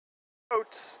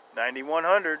Boats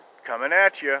 9100 coming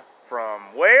at you from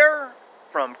where?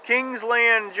 From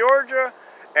Kingsland, Georgia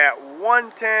at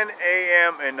 1:10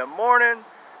 a.m. in the morning.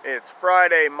 It's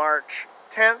Friday, March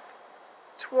 10th,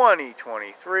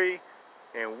 2023,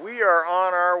 and we are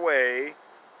on our way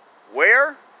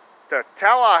where? To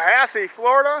Tallahassee,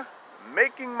 Florida,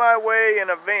 making my way in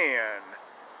a van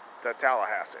to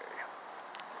Tallahassee.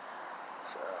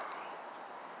 So,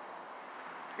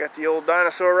 got the old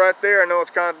dinosaur right there. I know it's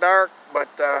kind of dark, but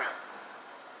the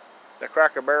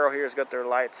Cracker Barrel here has got their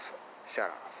lights shut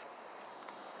off.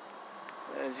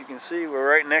 As you can see, we're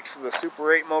right next to the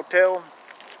Super 8 Motel,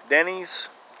 Denny's,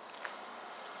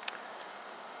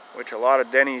 which a lot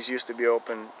of Denny's used to be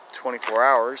open 24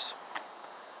 hours,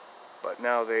 but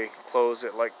now they close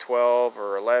at like 12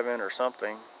 or 11 or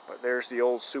something. But there's the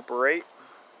old Super 8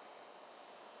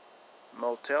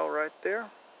 Motel right there.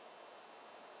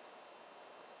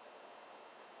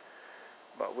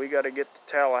 But we got to get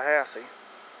to Tallahassee.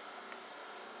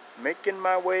 Making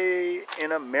my way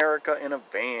in America in a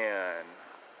van.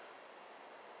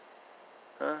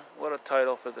 Huh? What a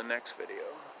title for the next video.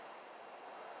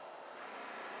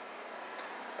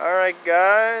 Alright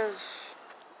guys.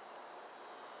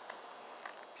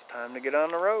 It's time to get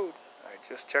on the road. I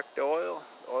just checked the oil.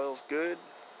 The oil's good.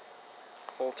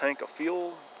 Full tank of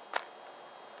fuel.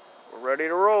 We're ready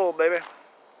to roll, baby.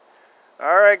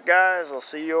 Alright guys, I'll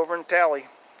see you over in Tally.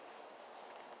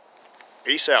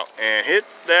 Peace out, and hit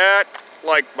that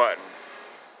like button.